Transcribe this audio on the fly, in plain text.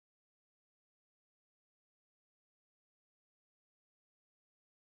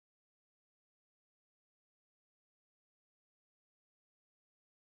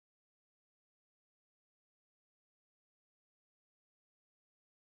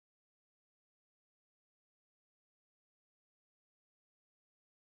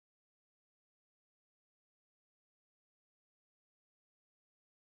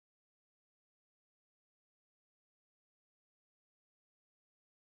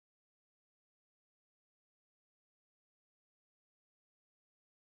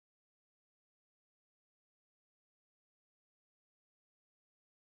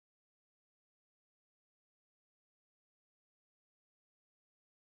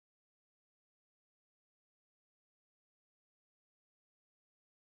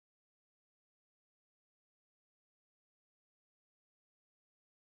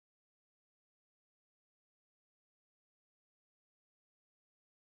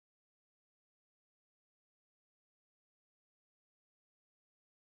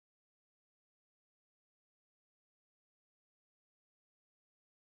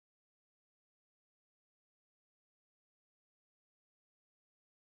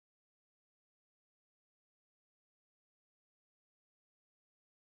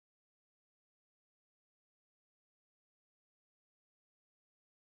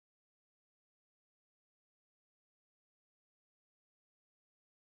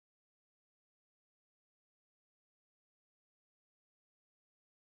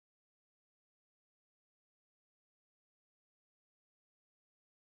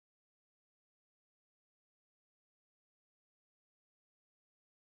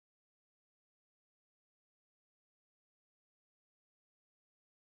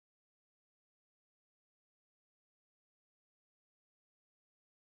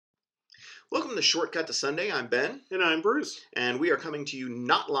Welcome to Shortcut to Sunday. I'm Ben, And I'm Bruce. and we are coming to you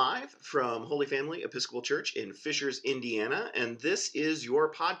not live from Holy Family Episcopal Church in Fishers, Indiana. And this is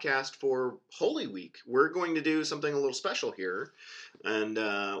your podcast for Holy Week. We're going to do something a little special here, and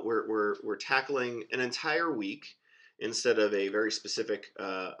we're tackling an entire week instead of a very specific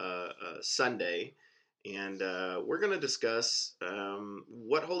Sunday. And we're going to discuss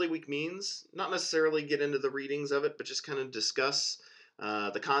what Holy Week means. Not necessarily get into the readings of it, but just kind of discuss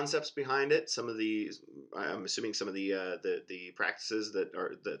the concepts behind it. Some of the, I'm assuming some of the practices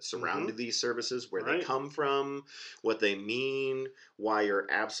that surround these services, where they come from, what they mean, why you're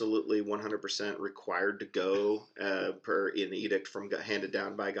absolutely 100% required to go per an edict handed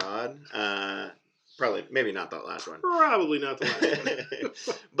down by God. Probably, maybe not that last one. Probably not the last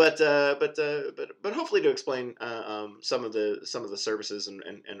one. but hopefully to explain some of the services and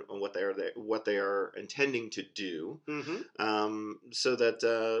what they are intending to do, so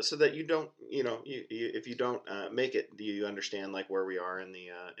that you don't, if you don't make it, you understand like where we are in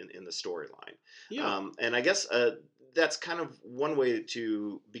the storyline. Yeah. And I guess that's kind of one way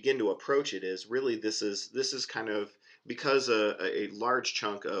to begin to approach it. Is really this is kind of, because a large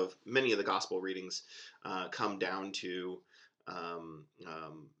chunk of many of the gospel readings come down to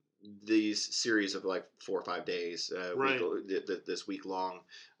these series of like 4 or 5 days, this week-long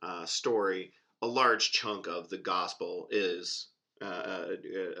story. A large chunk of the gospel are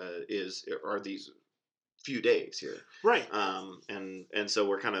these few days here, right? And so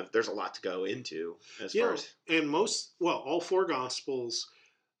we're kind of, there's a lot to go into as far as, and all 4 gospels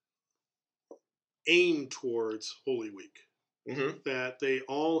aim towards Holy Week. That they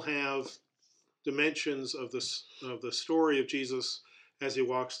all have dimensions of the story of Jesus as he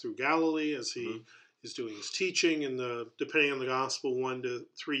walks through Galilee, as he is doing his teaching, and depending on the gospel, 1 to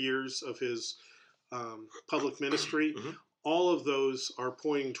 3 years of his public ministry. All of those are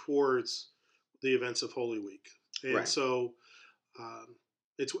pointing towards the events of Holy Week, and so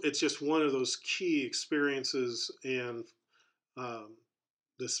it's just one of those key experiences, and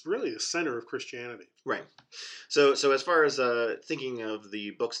this really the center of Christianity. Right. So as far as thinking of the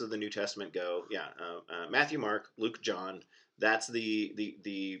books of the New Testament go, Matthew, Mark, Luke, John. That's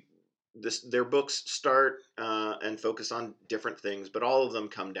their books start and focus on different things, but all of them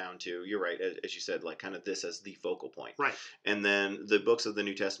come down to, you're right, as you said, like kind of this as the focal point. Right. And then the books of the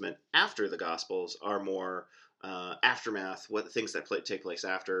New Testament after the Gospels are more aftermath, what things that take place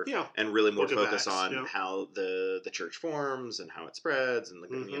after, and really more focus on how the church forms and how it spreads, and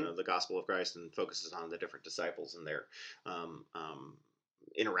the gospel of Christ, and focuses on the different disciples and their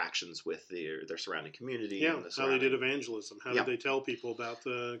interactions with their surrounding community. And how they did evangelism, how did they tell people about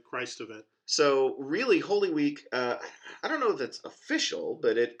the Christ event. So really, Holy Week, I don't know if that's official,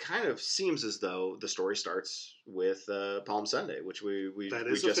 but it kind of seems as though the story starts with Palm Sunday, which that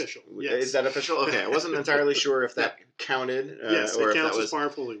is official. Yes. Is that official? Okay, I wasn't entirely sure if that counted. Yes, or it counts if as part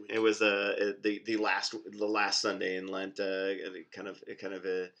of Holy Week. It was the last Sunday in Lent. It kind of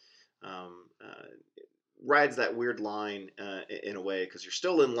rides that weird line in a way, because you're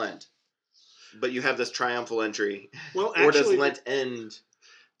still in Lent, but you have this triumphal entry. Well, actually, or does Lent end?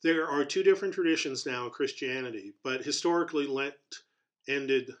 There are 2 different traditions now in Christianity, but historically Lent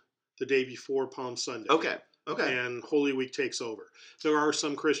ended the day before Palm Sunday. Okay. And Holy Week takes over. There are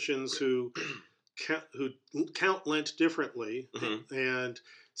some Christians who count Lent differently and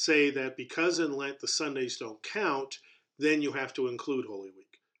say that because in Lent the Sundays don't count, then you have to include Holy Week.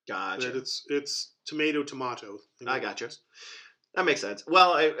 Gotcha. That it's tomato. I gotcha. That makes sense.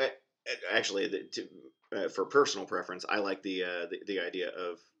 Well, I actually, for personal preference, I like the idea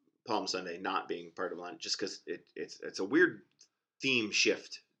of Palm Sunday not being part of Lent, just because it's a weird theme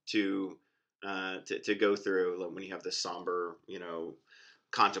shift to go through when you have this somber,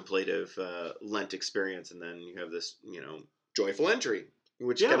 contemplative Lent experience, and then you have this, joyful entry,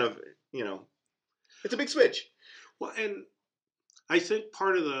 which kind of, it's a big switch. Well, and I think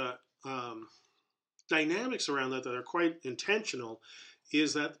part of the dynamics around that are quite intentional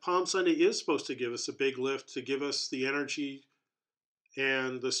is that Palm Sunday is supposed to give us a big lift, to give us the energy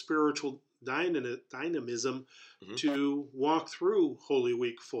and the spiritual dynamism to walk through Holy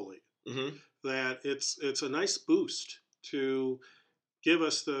Week fully. That it's a nice boost to give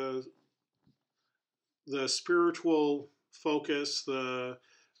us the spiritual focus, the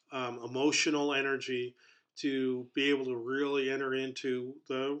emotional energy, to be able to really enter into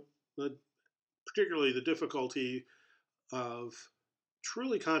the particularly the difficulty of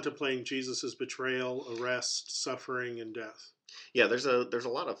truly contemplating Jesus' betrayal, arrest, suffering, and death. Yeah, there's a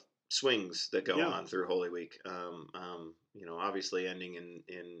lot of swings that go on through Holy Week. Obviously ending in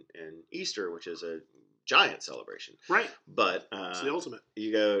Easter, which is a giant celebration. Right. But it's the ultimate.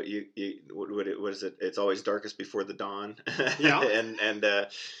 You go, what is it? It's always darkest before the dawn. Yeah. and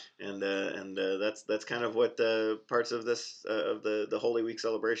that's kind of what parts of this of the Holy Week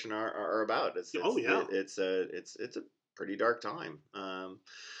celebration are about. It's a pretty dark time.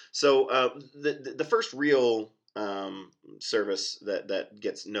 So the first real service that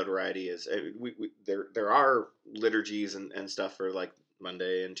gets notoriety is there are liturgies and stuff for like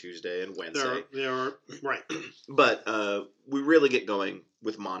Monday and Tuesday and Wednesday. There are right, but we really get going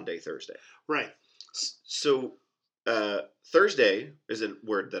with Maundy Thursday. Right. So Thursday is a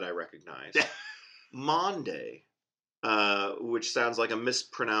word that I recognize. Maundy, which sounds like a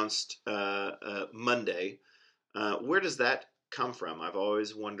mispronounced Monday. Where does that come from? I've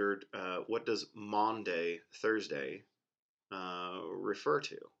always wondered, what does Maundy Thursday refer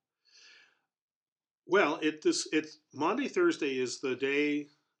to? Well, it's Maundy Thursday is the day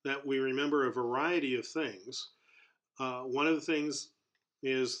that we remember a variety of things. One of the things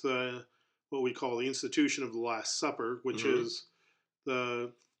is what we call the institution of the Last Supper, which is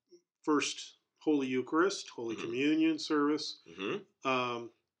the first Holy Eucharist, Holy Communion service,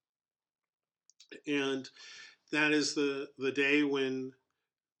 and that is the day when,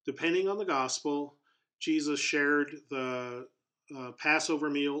 depending on the gospel, Jesus shared the Passover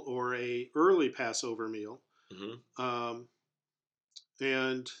meal or a early Passover meal,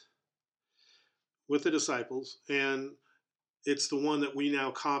 and with the disciples, and it's the one that we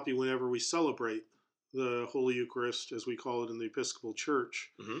now copy whenever we celebrate the Holy Eucharist, as we call it in the Episcopal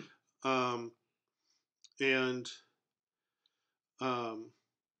Church.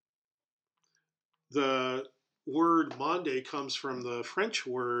 The word Maundy comes from the French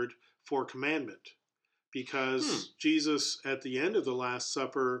word for commandment, because Jesus, at the end of the Last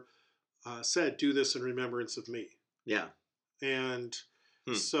Supper, said, "Do this in remembrance of me." Yeah. And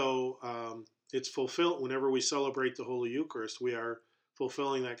so it's fulfilled whenever we celebrate the Holy Eucharist. We are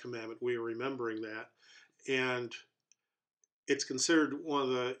fulfilling that commandment. We are remembering that. And it's considered one of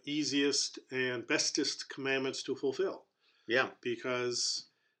the easiest and bestest commandments to fulfill. Yeah. Because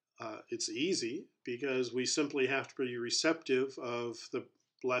it's easy, because we simply have to be receptive of the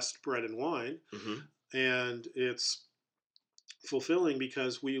blessed bread and wine. And it's fulfilling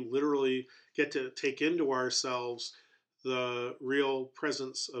because we literally get to take into ourselves the real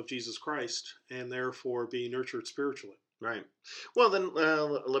presence of Jesus Christ, and therefore be nurtured spiritually. Right. Well, then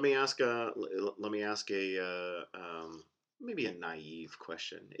let me ask a maybe a naive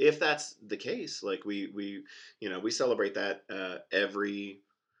question. If that's the case, like we celebrate that every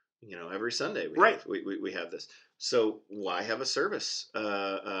Sunday. We have this. So why have a service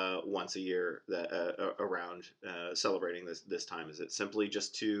once a year that around celebrating this time? Is it simply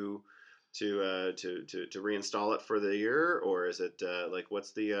just to reinstall it for the year, or is it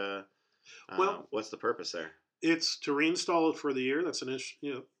what's the purpose there? It's to reinstall it for the year. That's an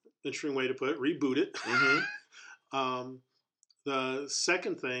interesting way to put it. Reboot it. The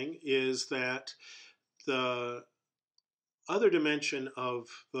second thing is that the other dimension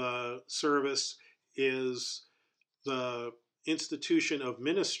of the service is the institution of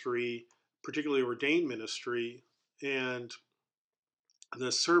ministry, particularly ordained ministry, and the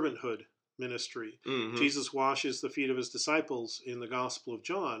servanthood ministry. Jesus washes the feet of his disciples in the Gospel of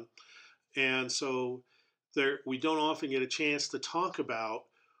John. And so we don't often get a chance to talk about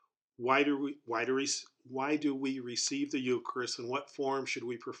why do we receive the Eucharist, and what form should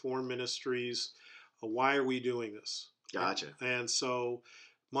we perform ministries? Why are we doing this? Gotcha. And so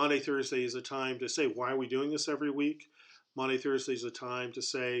Maundy Thursday is a time to say, why are we doing this every week? Maundy Thursday is a time to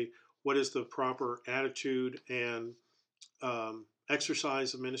say, what is the proper attitude and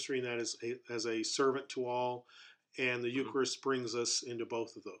exercise of ministry, and that is as a servant to all. And the Eucharist brings us into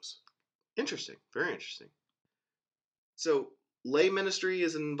both of those. Interesting. Very interesting. So lay ministry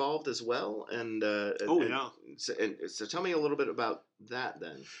is involved as well, and so tell me a little bit about that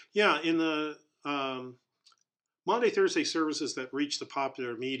then. Yeah, in the Maundy Thursday services that reach the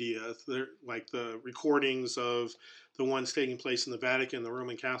popular media, like the recordings of the ones taking place in the Vatican, the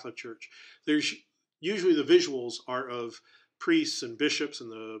Roman Catholic Church, there's usually the visuals are of priests and bishops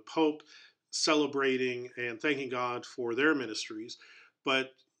and the Pope celebrating and thanking God for their ministries.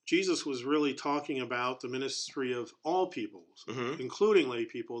 But Jesus was really talking about the ministry of all peoples, including lay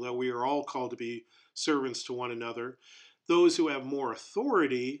people, that we are all called to be servants to one another. Those who have more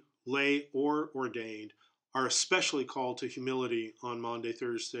authority, lay or ordained, are especially called to humility on Maundy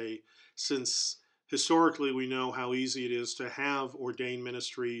Thursday, since historically we know how easy it is to have ordained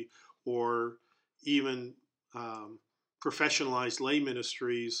ministry or even professionalized lay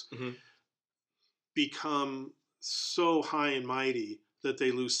ministries become so high and mighty that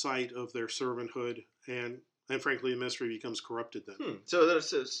they lose sight of their servanthood, and frankly, the ministry becomes corrupted then. So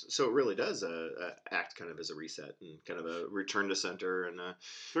it really does act kind of as a reset and kind of a return to center. And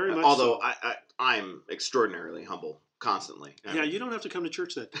Very much although so. I'm extraordinarily humble constantly. Yeah, you don't have to come to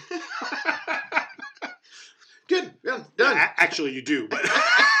church that day. Good. Yeah, done. Yeah, actually, you do, but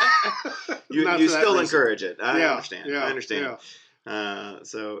you still encourage it. I understand. Yeah, I understand. Yeah.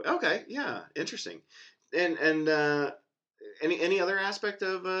 So okay, yeah, interesting. And any other aspect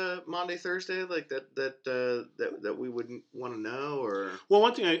of Maundy Thursday like that we would want to know? Or well,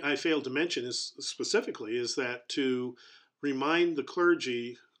 one thing I failed to mention is that to remind the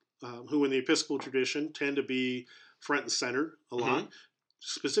clergy, who in the Episcopal tradition tend to be front and center a lot,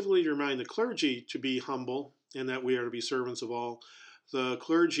 specifically to remind the clergy to be humble and that we are to be servants of all. The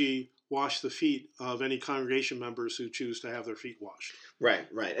clergy wash the feet of any congregation members who choose to have their feet washed. Right.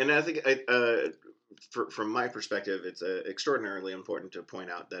 And I think from my perspective, it's extraordinarily important to point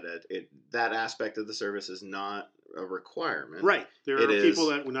out that that aspect of the service is not a requirement. Right. There are people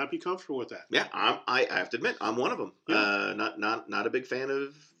that would not be comfortable with that. Yeah, I have to admit, I'm one of them. Yeah. Not a big fan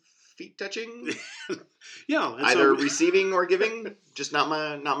of feet touching. Yeah, either receiving or giving, just not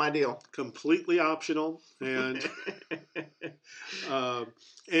my deal. Completely optional, and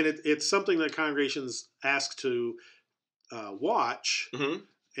it's something that congregations ask to watch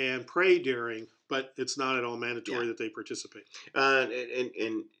and pray during, but it's not at all mandatory that they participate.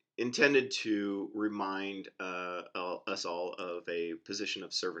 And intended to remind us all of a position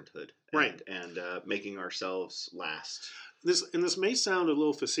of servanthood, right, and making ourselves last. This may sound a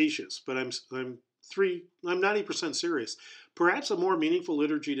little facetious, but I'm 90% serious. Perhaps a more meaningful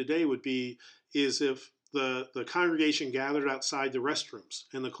liturgy today is if the congregation gathered outside the restrooms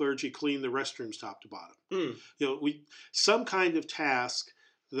and the clergy cleaned the restrooms top to bottom. Some kind of task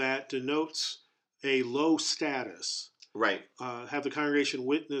that denotes a low status. Right. Have the congregation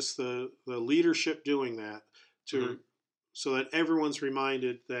witness the leadership doing that so that everyone's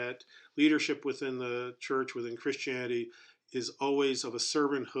reminded that leadership within the church, within Christianity, is always of a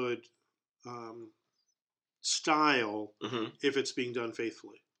servanthood style if it's being done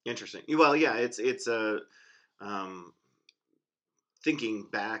faithfully. Interesting. Well, yeah, it's thinking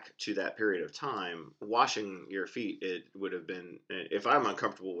back to that period of time, washing your feet, it would have been, if I'm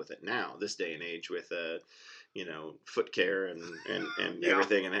uncomfortable with it now, this day and age with foot care and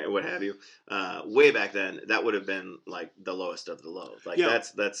everything and what have you, way back then, that would have been like the lowest of the low. Like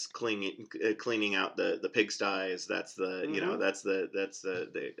that's cleaning out the pigsties. That's the that's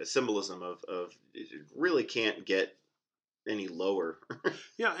the symbolism of it really can't get any lower.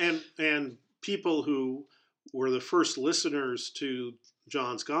 Yeah, and people who were the first listeners to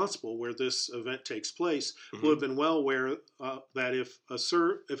John's Gospel, where this event takes place, will have been well aware that if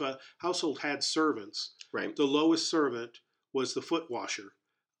a household had servants, right, the lowest servant was the foot washer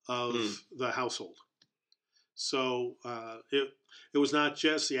of the household. So it was not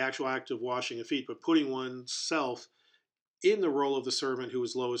just the actual act of washing the feet, but putting oneself in the role of the servant who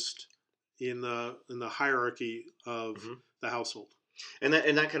was lowest in the hierarchy of the household. And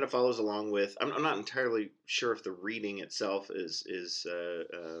that kind of follows along with, I'm not entirely sure if the reading itself is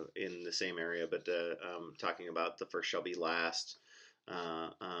in the same area, but talking about the first shall be last,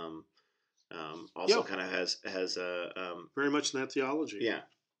 also kind of has very much in that theology. Yeah,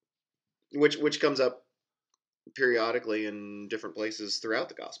 which comes up periodically in different places throughout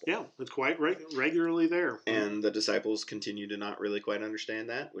the gospel. Yeah, it's quite regularly there. And the disciples continue to not really quite understand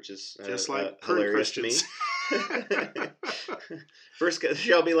that, which is just like hilarious to me. First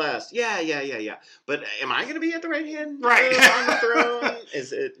shall be last. Yeah. But am I going to be at the right hand on the throne?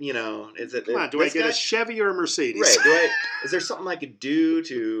 Is it, is it... Come on, do I get a Chevy or a Mercedes? Right. Is there something I could do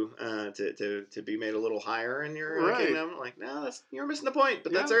to be made a little higher in your kingdom? Like, no, you're missing the point,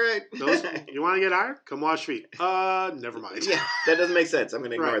 but that's all right. You want to get higher? Come wash feet. Never mind. Yeah, that doesn't make sense. I'm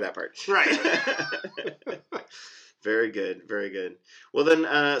going to ignore that part. Right. Very good. Well,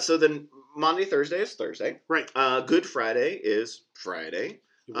 then, Maundy Thursday is Thursday. Right. Good Friday is Friday.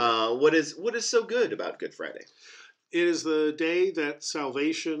 What is so good about Good Friday? It is the day that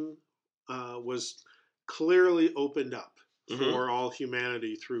salvation was clearly opened up for all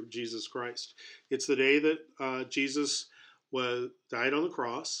humanity through Jesus Christ. It's the day that Jesus died on the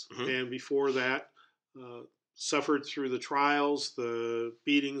cross, and before that, suffered through the trials, the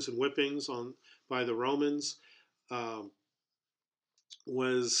beatings and whippings by the Romans.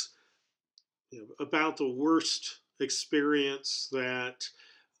 Was about the worst experience that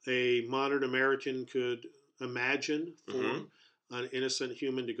a modern American could imagine for an innocent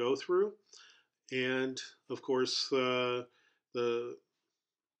human to go through. And of course, the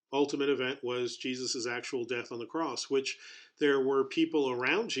ultimate event was Jesus' actual death on the cross, which there were people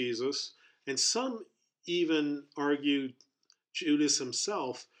around Jesus, and some even argued Judas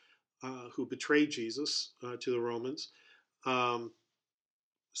himself, who betrayed Jesus to the Romans.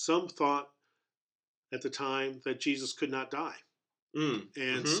 Some thought at the time that Jesus could not die.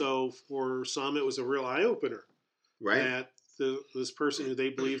 And so for some, it was a real eye-opener that this person who they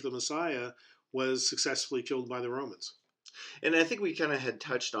believed the Messiah was successfully killed by the Romans. And I think we kind of had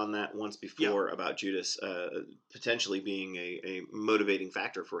touched on that once before about Judas potentially being a motivating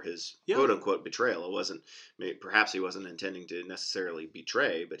factor for his quote-unquote betrayal. It wasn't, perhaps he wasn't intending to necessarily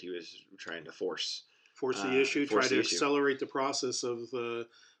betray, but he was trying to force the issue, try to accelerate the process of the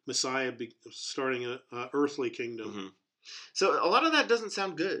Messiah starting an earthly kingdom. So a lot of that doesn't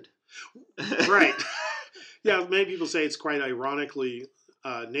sound good. Right. Yeah, many people say it's quite ironically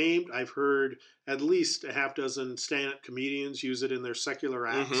named. I've heard at least a half dozen stand-up comedians use it in their secular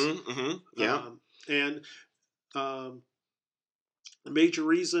acts. And the major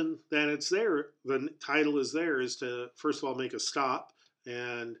reason that it's there, the title is there, is to, first of all, make a stop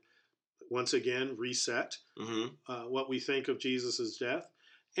and once again reset what we think of Jesus' death,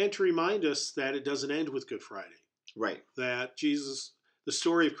 and to remind us that it doesn't end with Good Friday. Right. That Jesus, the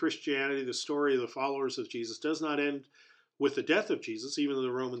story of Christianity, the story of the followers of Jesus, does not end with the death of Jesus, even though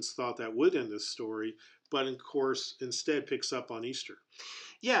the Romans thought that would end this story, but of course instead picks up on Easter.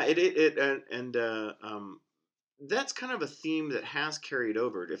 Yeah, that's kind of a theme that has carried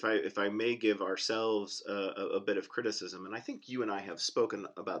over. If I may give ourselves a bit of criticism, and I think you and I have spoken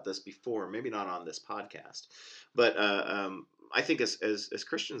about this before, maybe not on this podcast, but I think as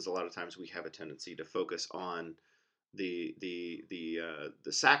Christians, a lot of times we have a tendency to focus on the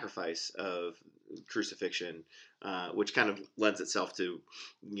sacrifice of crucifixion, which kind of lends itself to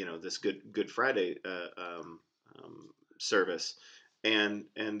this Good Friday service, and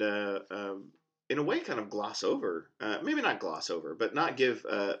in a way kind of gloss over, maybe not gloss over, but not give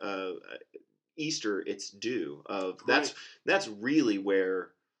Easter its due. That's really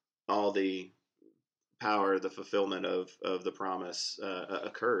where all the power, the fulfillment of the promise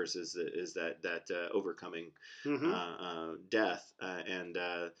occurs, is that overcoming death, and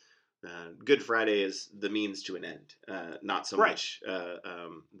Good Friday is the means to an end, not so much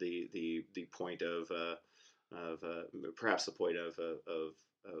the point of perhaps the point of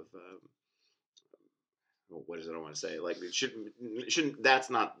what is it I want to say? Like it shouldn't. That's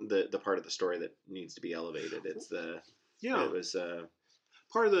not the part of the story that needs to be elevated. It's it was.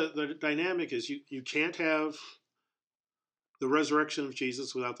 Part of the dynamic is you can't have the resurrection of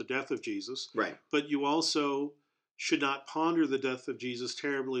Jesus without the death of Jesus. Right. But you also should not ponder the death of Jesus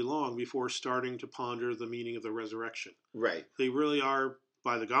terribly long before starting to ponder the meaning of the resurrection. Right. They really are,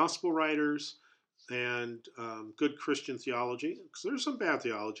 by the gospel writers and good Christian theology, because there's some bad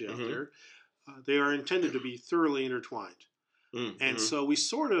theology out there, they are intended to be thoroughly intertwined. And so we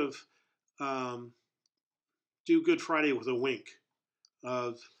sort of do Good Friday with a wink,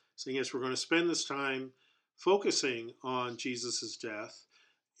 of saying, yes, we're going to spend this time focusing on Jesus' death,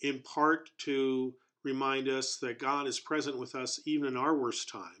 in part to remind us that God is present with us even in our worst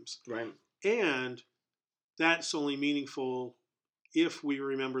times. Right. And that's only meaningful if we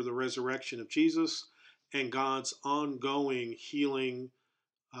remember the resurrection of Jesus and God's ongoing healing,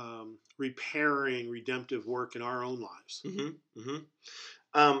 repairing, redemptive work in our own lives.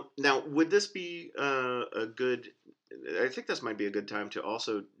 Now, would this be a good... I think this might be a good time to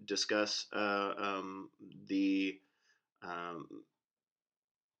also discuss the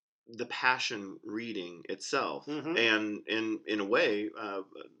Passion reading itself, and in a way,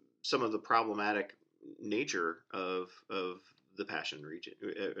 some of the problematic nature of the Passion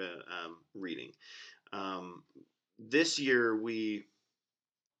reading. This year we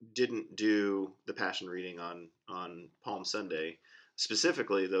didn't do the Passion reading on Palm Sunday,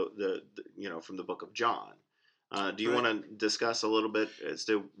 specifically the from the book of John. Do you want to discuss a little bit as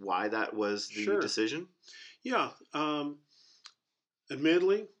to why that was the decision? Yeah.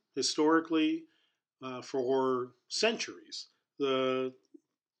 Admittedly, historically, for centuries, the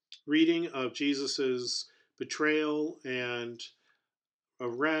reading of Jesus's betrayal and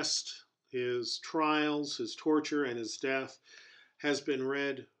arrest, his trials, his torture, and his death has been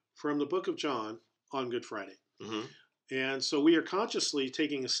read from the book of John on Good Friday. And so we are consciously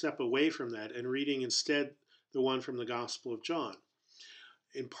taking a step away from that and reading instead the one from the Gospel of John.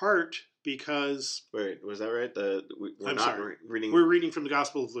 In part because... Wait, was that right? Reading... We're reading from the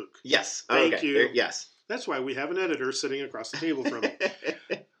Gospel of Luke. Yes. Thank you. Yes. That's why we have an editor sitting across the table from me.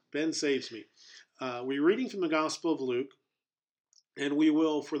 Ben saves me. We're reading from the Gospel of Luke, and we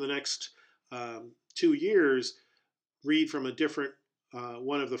will, for the next 2 years, read from a different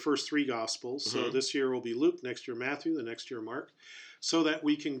one of the first three Gospels. So this year will be Luke, next year Matthew, the next year Mark, so that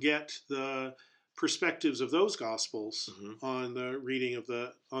we can get the perspectives of those Gospels on the reading of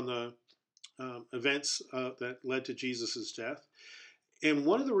the events that led to Jesus' death. And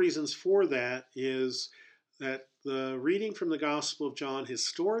one of the reasons for that is that the reading from the Gospel of John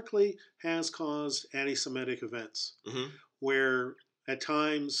historically has caused anti-Semitic events, where at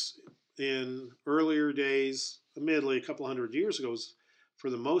times in earlier days, admittedly a couple hundred years ago, for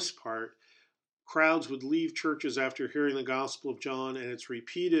the most part, crowds would leave churches after hearing the Gospel of John and its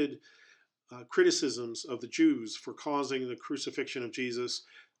repeated criticisms of the Jews for causing the crucifixion of Jesus.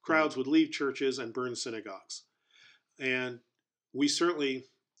 Crowds would leave churches and burn synagogues. And we certainly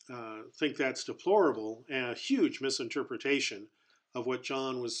think that's deplorable and a huge misinterpretation of what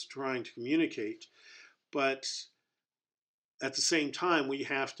John was trying to communicate. But at the same time, we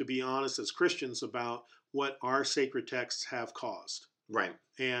have to be honest as Christians about what our sacred texts have caused. Right.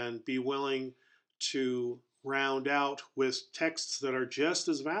 And be willing to round out with texts that are just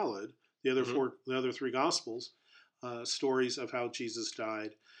as valid, the other three Gospels, stories of how Jesus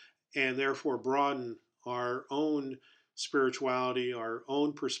died, and therefore broaden our own spirituality, our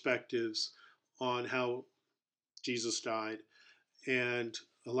own perspectives on how Jesus died, and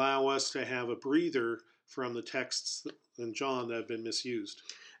allow us to have a breather from the texts in John that have been misused.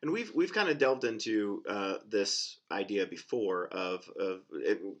 And we've kind of delved into this idea before of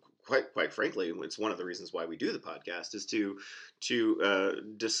it, quite frankly, it's one of the reasons why we do the podcast is to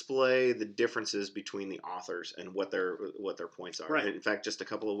display the differences between the authors and what their points are. Right. In fact, just a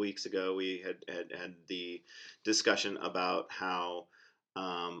couple of weeks ago, we had the discussion about how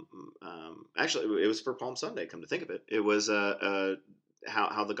actually it was for Palm Sunday. Come to think of it, it was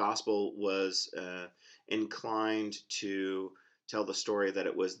how the gospel was inclined to tell the story that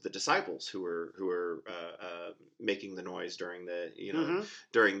it was the disciples who were making the noise during the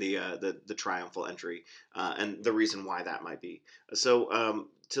triumphal entry, and the reason why that might be. So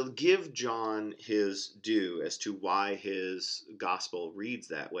to give John his due as to why his gospel reads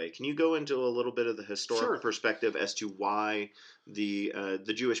that way, can you go into a little bit of the historical perspective as to why the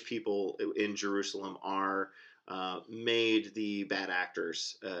Jewish people in Jerusalem are made the bad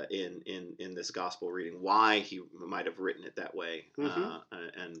actors in this gospel reading, why he might have written it that way,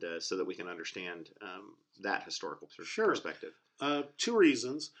 and so that we can understand that historical perspective. 2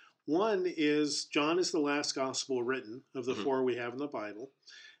 reasons. One is John is the last gospel written of the 4 we have in the Bible,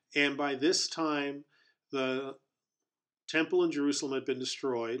 and by this time the temple in Jerusalem had been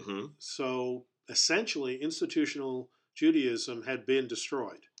destroyed, so essentially institutional Judaism had been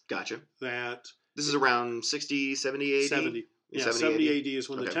destroyed. Gotcha. That this is around 60, 70 AD? 70. Yeah, 70 AD is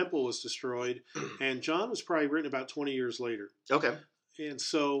when the temple was destroyed. And John was probably written about 20 years later. Okay. And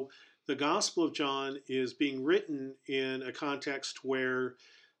so the Gospel of John is being written in a context where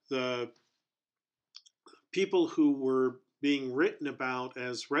the people who were being written about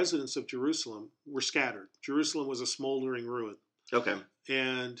as residents of Jerusalem were scattered. Jerusalem was a smoldering ruin. Okay.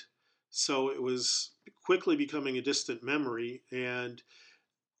 And so it was quickly becoming a distant memory, and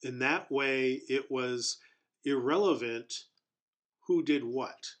in that way, it was irrelevant who did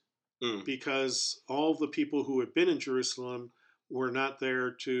what, because all the people who had been in Jerusalem were not there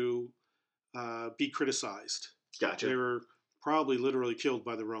to be criticized. Gotcha. They were probably literally killed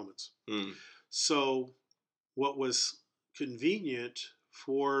by the Romans. So what was convenient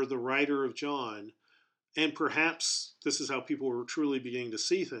for the writer of John, and perhaps this is how people were truly beginning to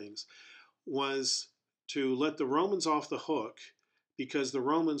see things, was to let the Romans off the hook, because the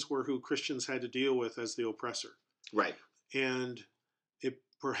Romans were who Christians had to deal with as the oppressor. Right. And it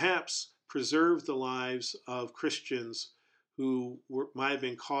perhaps preserved the lives of Christians who might have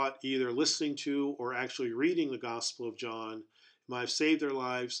been caught either listening to or actually reading the Gospel of John, might have saved their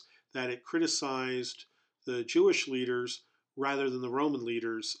lives, that it criticized the Jewish leaders rather than the Roman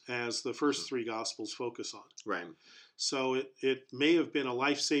leaders, as the first 3 Gospels focus on. Right. So it may have been a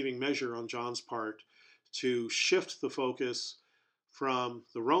life-saving measure on John's part to shift the focus from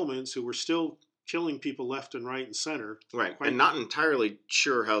the Romans, who were still killing people left and right and center. Right, and not entirely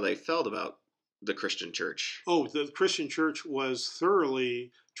sure how they felt about the Christian church. Oh, the Christian church was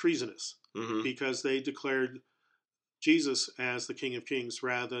thoroughly treasonous, because they declared Jesus as the King of Kings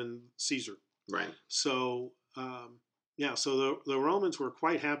rather than Caesar. Right. So, so the Romans were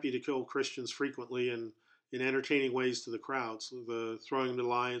quite happy to kill Christians frequently and in entertaining ways to the crowds, throwing them to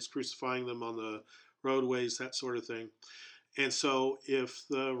lions, crucifying them on the roadways, that sort of thing. And so if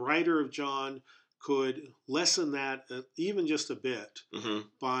the writer of John could lessen that even just a bit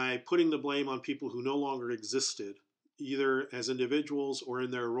by putting the blame on people who no longer existed, either as individuals or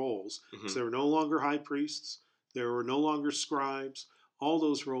in their roles, so there were no longer high priests, there were no longer scribes, all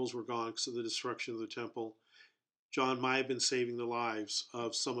those roles were gone because of the destruction of the temple. John might have been saving the lives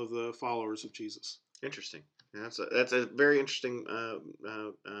of some of the followers of Jesus. Interesting. Yeah, that's a very interesting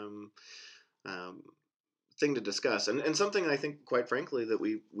thing to discuss, and something I think, quite frankly, that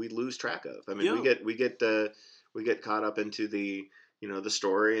we lose track of. I mean, Yeah. we get caught up into the the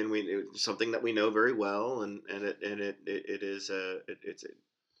story, and something that we know very well, and it is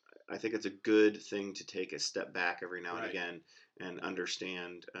I think it's a good thing to take a step back every now and Right. again and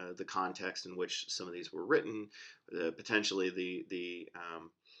understand the context in which some of these were written, potentially the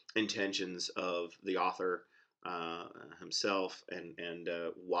intentions of the author himself, and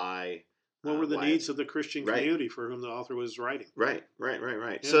why What were the why needs it's of the Christian right. community for whom the author was writing? Right.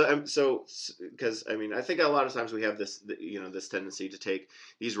 Yeah. So because I mean, I think a lot of times we have this this tendency to take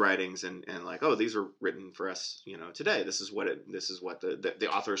these writings and like, oh, these are written for us today. This is what the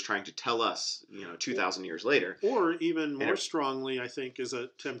author is trying to tell us 2,000 years later. Or even And more strongly, I think, is a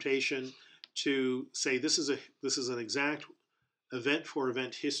temptation to say this is an exact event for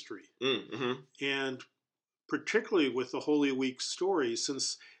event history, mm-hmm. and particularly with the Holy Week stories,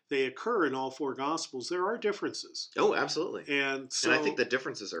 since they occur in all four Gospels, there are differences. Oh, absolutely. And so, and I think the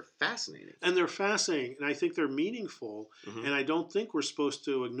differences are fascinating. And they're fascinating, and I think they're meaningful, mm-hmm. and I don't think we're supposed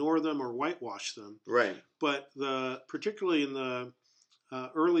to ignore them or whitewash them. Right. But particularly in the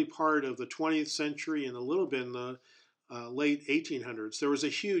early part of the 20th century and a little bit in the late 1800s, there was a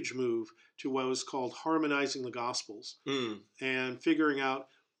huge move to what was called harmonizing the Gospels and figuring out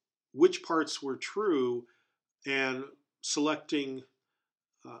which parts were true and selecting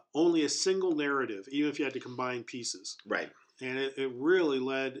only a single narrative, even if you had to combine pieces. Right. And it really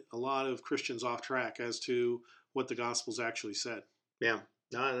led a lot of Christians off track as to what the Gospels actually said. Yeah.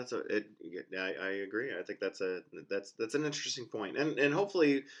 No, I agree. I think that's an interesting point, and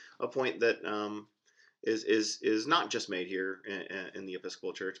hopefully a point that is not just made here in the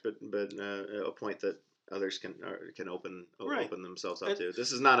Episcopal Church, but a point that others can open themselves up to.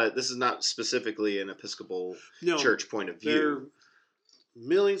 This is not specifically an Episcopal Church point of view. There are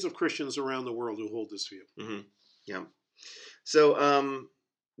millions of Christians around the world who hold this view. Mm-hmm. Yeah. So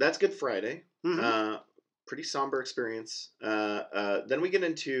that's Good Friday. Mm-hmm. Pretty somber experience. Then we get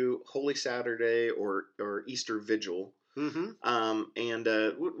into Holy Saturday or Easter Vigil. Mm-hmm. And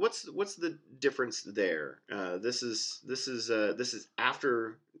what's the difference there? This is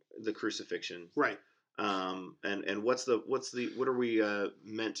after the crucifixion, right? And what are we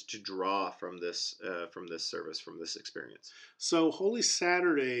meant to draw from this service, from this experience? So Holy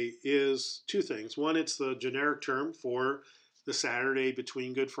Saturday is two things. One, it's the generic term for the Saturday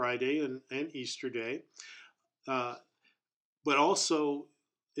between Good Friday and Easter Day, but also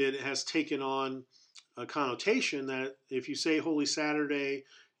it has taken on a connotation that if you say Holy Saturday,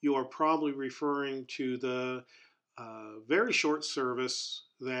 you are probably referring to the very short service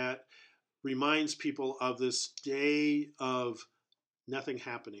that reminds people of this day of nothing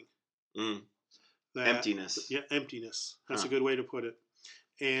happening. Emptiness. Yeah, emptiness. That's a good way to put it.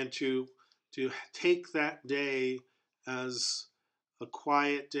 And to take that day as a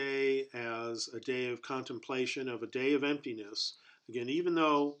quiet day, as a day of contemplation, of a day of emptiness. Again, even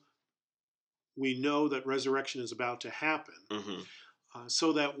though we know that resurrection is about to happen,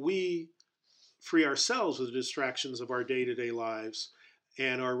 so that we free ourselves of the distractions of our day-to-day lives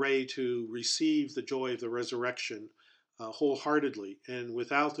and are ready to receive the joy of the resurrection wholeheartedly and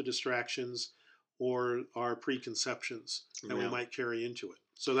without the distractions or our preconceptions that we might carry into it.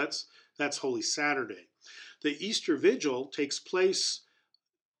 So that's Holy Saturday. The Easter Vigil takes place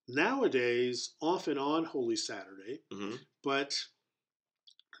nowadays often on Holy Saturday, but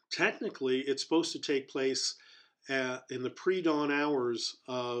technically it's supposed to take place in the pre-dawn hours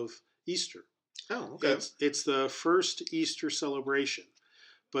of Easter. Oh, okay. It's the first Easter celebration,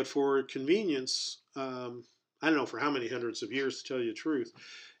 but for convenience, I don't know for how many hundreds of years, to tell you the truth,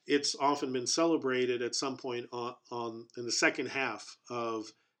 it's often been celebrated at some point in the second half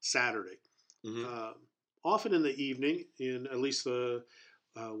of Saturday. Often in the evening, in at least the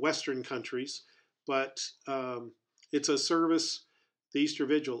Western countries, but it's a service. The Easter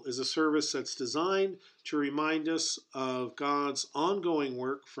Vigil is a service that's designed to remind us of God's ongoing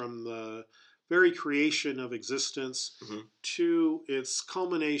work from the very creation of existence to its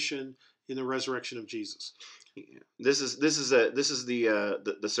culmination in the resurrection of Jesus. Yeah. This is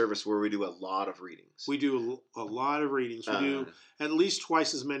the service where we do a lot of readings. We do a lot of readings. We do at least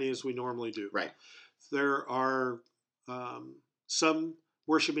twice as many as we normally do. Right. There are some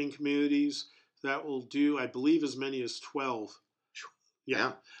worshiping communities that will do, I believe, as many as 12.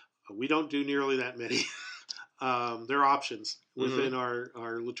 Yeah. We don't do nearly that many. There are options within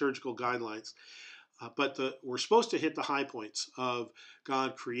our liturgical guidelines. But we're supposed to hit the high points of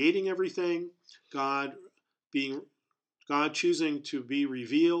God creating everything, God choosing to be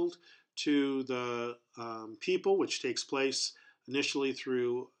revealed to the people, which takes place initially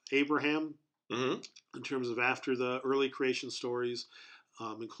through Abraham, in terms of after the early creation stories,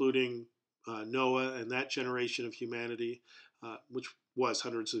 including Noah and that generation of humanity, which was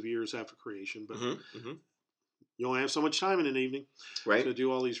hundreds of years after creation. But you only have so much time in an evening to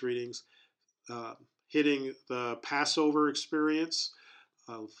do all these readings. Hitting the Passover experience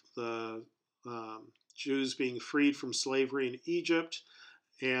of the Jews being freed from slavery in Egypt,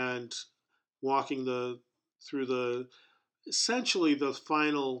 and walking through essentially the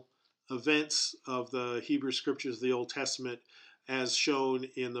final events of the Hebrew Scriptures of the Old Testament, as shown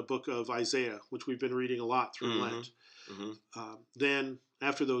in the book of Isaiah, which we've been reading a lot through Lent. Then,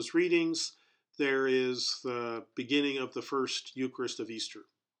 after those readings, there is the beginning of the first Eucharist of Easter,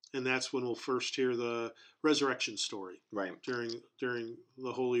 and that's when we'll first hear the resurrection story during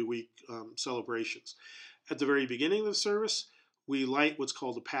the Holy Week celebrations. At the very beginning of the service, we light what's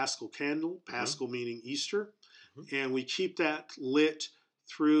called the Paschal candle, Paschal meaning Easter, and we keep that lit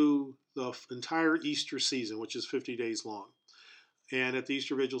through the entire Easter season, which is 50 days long. And at the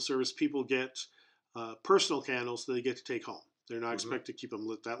Easter Vigil service, people get personal candles that they get to take home. They're not expected to keep them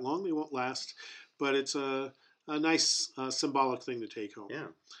lit that long. They won't last, but it's a nice symbolic thing to take home. Yeah.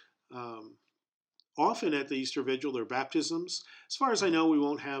 Often at the Easter Vigil, there are baptisms. As far as I know, we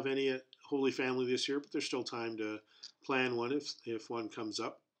won't have any at Holy Family this year, but there's still time to plan one if one comes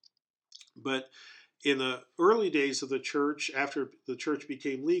up. But in the early days of the church, after the church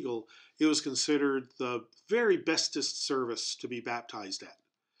became legal, it was considered the very bestest service to be baptized at.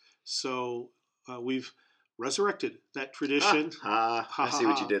 So we've resurrected that tradition. I see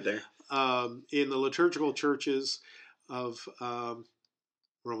what you did there. In the liturgical churches of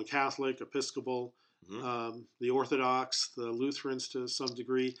Roman Catholic, Episcopal, the Orthodox, the Lutherans to some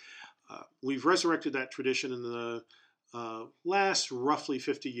degree, we've resurrected that tradition in the last roughly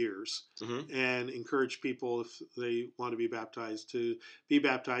 50 years, and encourage people, if they want to be baptized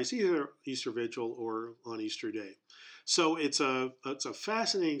either Easter Vigil or on Easter Day. So it's a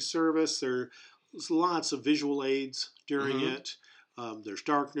fascinating service. There's lots of visual aids during it. There's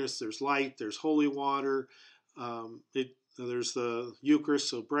darkness, there's light, there's holy water. There's the Eucharist,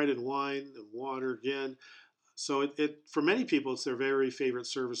 so bread and wine and water again. So it for many people, it's their very favorite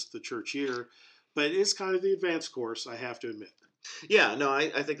service of the church year. But it's kind of the advanced course, I have to admit. Yeah, no,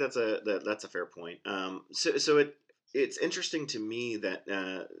 I think that's a fair point. So it's interesting to me that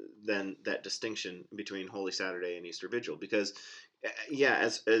then that distinction between Holy Saturday and Easter Vigil, because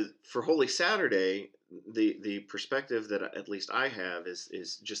as for Holy Saturday, the perspective that at least I have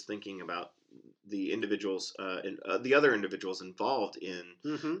is just thinking about the individuals and the other individuals involved in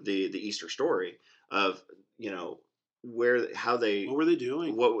the Easter story of what were they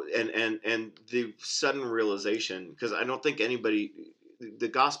doing, and the sudden realization, because I don't think the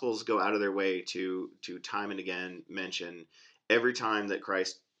Gospels go out of their way to time and again mention every time that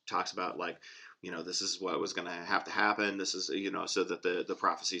Christ talks about, like, this is what was going to have to happen, this is so that the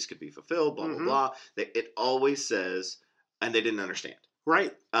prophecies could be fulfilled, blah blah blah. It always says, and they didn't understand,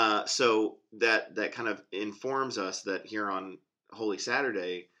 right? So that kind of informs us that here on Holy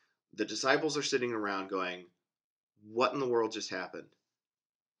Saturday, the disciples are sitting around going, what in the world just happened?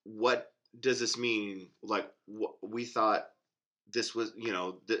 What does this mean? Like, we thought this was,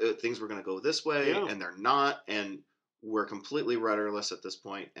 things were going to go this way, and they're not, and we're completely rudderless at this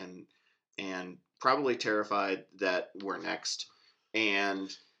point, and probably terrified that we're next, and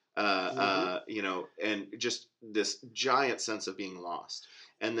and just this giant sense of being lost.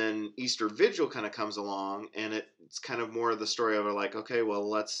 And then Easter Vigil kind of comes along, and it's kind of more of the story of, like, okay, well,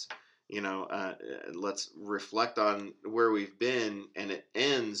 let's reflect on where we've been, and it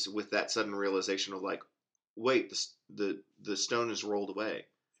ends with that sudden realization of, like, wait, the stone is rolled away,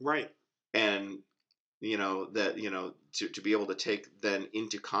 right? And to be able to take then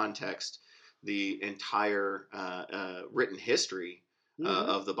into context the entire written history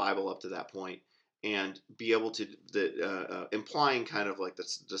of the Bible up to that point, and be able to implying kind of like the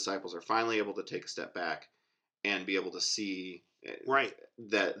disciples are finally able to take a step back and be able to see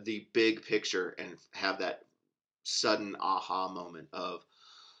that the big picture, and have that sudden aha moment of,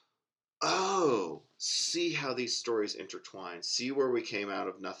 oh, see how these stories intertwine, see where we came out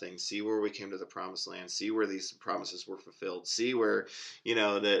of nothing, see where we came to the promised land, see where these promises were fulfilled, see where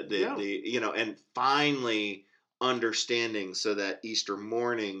and finally understanding, so that Easter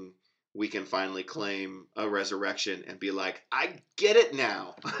morning we can finally claim a resurrection and be like, I get it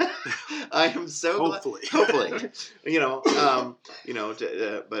now. I am so Hopefully. glad. Hopefully,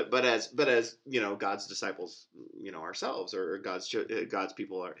 but as God's disciples, ourselves, or God's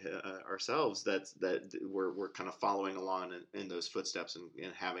people ourselves. That we're kind of following along in those footsteps and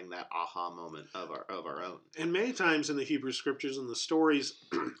having that aha moment of our own. And many times in the Hebrew Scriptures and the stories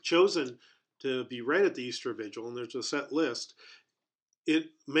chosen to be read at the Easter Vigil, and there's a set list.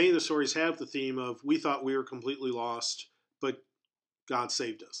 Many of the stories have the theme of we thought we were completely lost, but God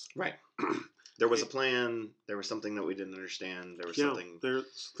saved us. Right. There was a plan. There was something that we didn't understand. There was something.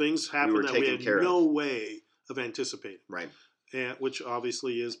 Things happened that we had no way of anticipating. Right. And which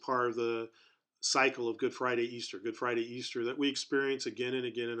obviously is part of the cycle of Good Friday, Easter that we experience again and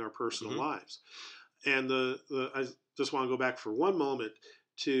again in our personal lives. And I just want to go back for one moment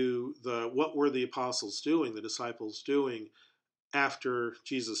to what were the apostles doing, the disciples doing after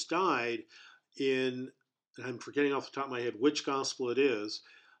Jesus died and I'm forgetting off the top of my head which gospel it is.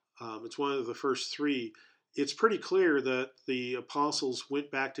 It's one of the first three. It's pretty clear that the apostles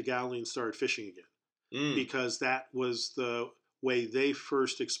went back to Galilee and started fishing again because that was the way they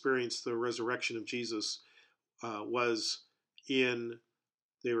first experienced the resurrection of Jesus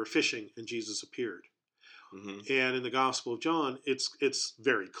they were fishing and Jesus appeared. Mm-hmm. And in the Gospel of John, it's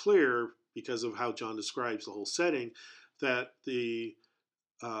very clear because of how John describes the whole setting that the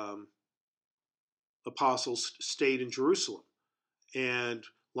apostles stayed in Jerusalem and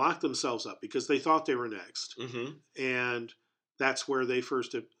locked themselves up because they thought they were next. Mm-hmm. And that's where they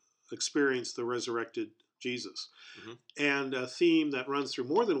first experienced the resurrected Jesus. Mm-hmm. And a theme that runs through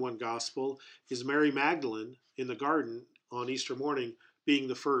more than one gospel is Mary Magdalene in the garden on Easter morning being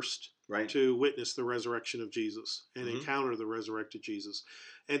the first to witness the resurrection of Jesus and encounter the resurrected Jesus.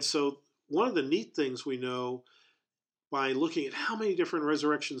 And so one of the neat things we know by looking at how many different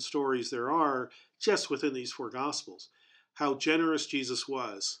resurrection stories there are just within these four Gospels, how generous Jesus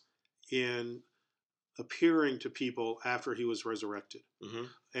was in appearing to people after he was resurrected. Mm-hmm.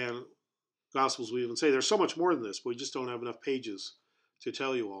 And Gospels, we even say there's so much more than this, but we just don't have enough pages to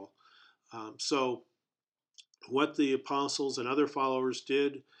tell you all. So what the apostles and other followers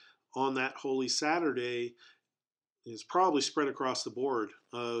did on that Holy Saturday is probably spread across the board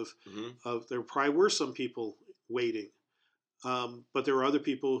of there probably were some people waiting. But there were other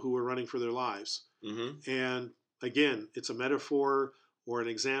people who were running for their lives. Mm-hmm. And again, it's a metaphor or an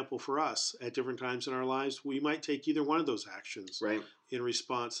example for us at different times in our lives. We might take either one of those actions in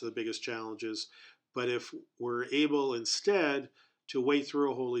response to the biggest challenges. But if we're able instead to wait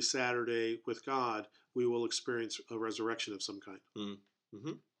through a Holy Saturday with God, we will experience a resurrection of some kind.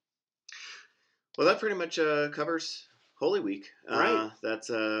 Mm-hmm. Well, that pretty much covers Holy Week. Right. That's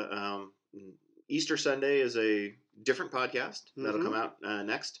Easter Sunday is a different podcast that'll come out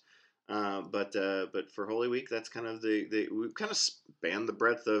next. But for Holy Week, that's kind of we kind of span the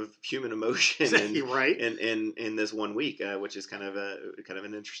breadth of human emotion in this 1 week, which is kind of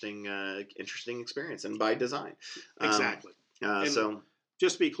an interesting experience and by design. Exactly. So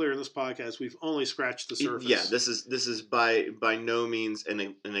just to be clear, in this podcast, we've only scratched the surface. Yeah, this is by no means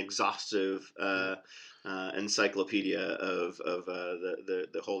an exhaustive encyclopedia of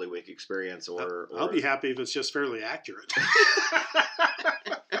the Holy Week experience. Or I'll be happy if it's just fairly accurate.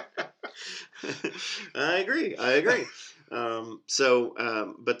 I agree.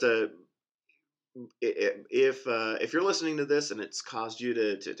 If you're listening to this and it's caused you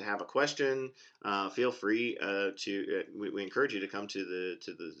to have a question, feel free to. We encourage you to come to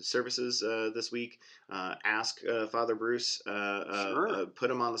the services this week. Ask Father Bruce. Sure.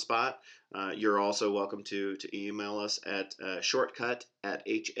 Put him on the spot. You're also welcome to email us at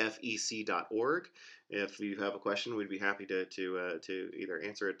shortcut@hfec.org. If you have a question, we'd be happy to either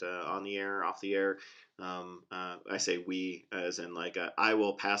answer it on the air, off the air. I say we, as in I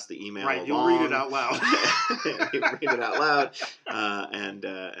will pass the email along. You'll read it out loud. Read it out loud, and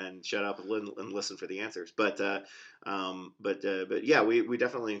shut up and listen for the answers. But yeah, we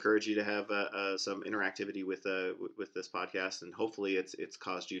definitely encourage you to have some interactivity with this podcast, and hopefully it's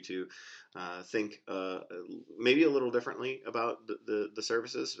caused you to think maybe a little differently about the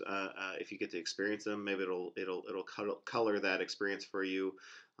services. If you get to experience them, maybe it'll color that experience for you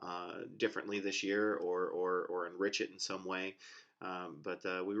differently this year, or enrich it in some way. But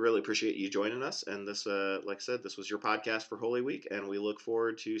we really appreciate you joining us. And this, like I said, this was your podcast for Holy Week, and we look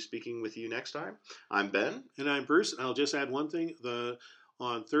forward to speaking with you next time. I'm Ben. And I'm Bruce. And I'll just add one thing.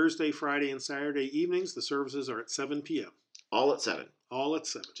 On Thursday, Friday, and Saturday evenings, the services are at 7 p.m. All at 7. All at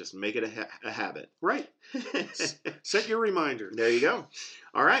 7. Just make it a habit. Right. Set your reminder. There you go.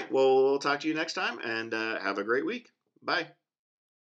 All right. Well, we'll talk to you next time, and have a great week. Bye.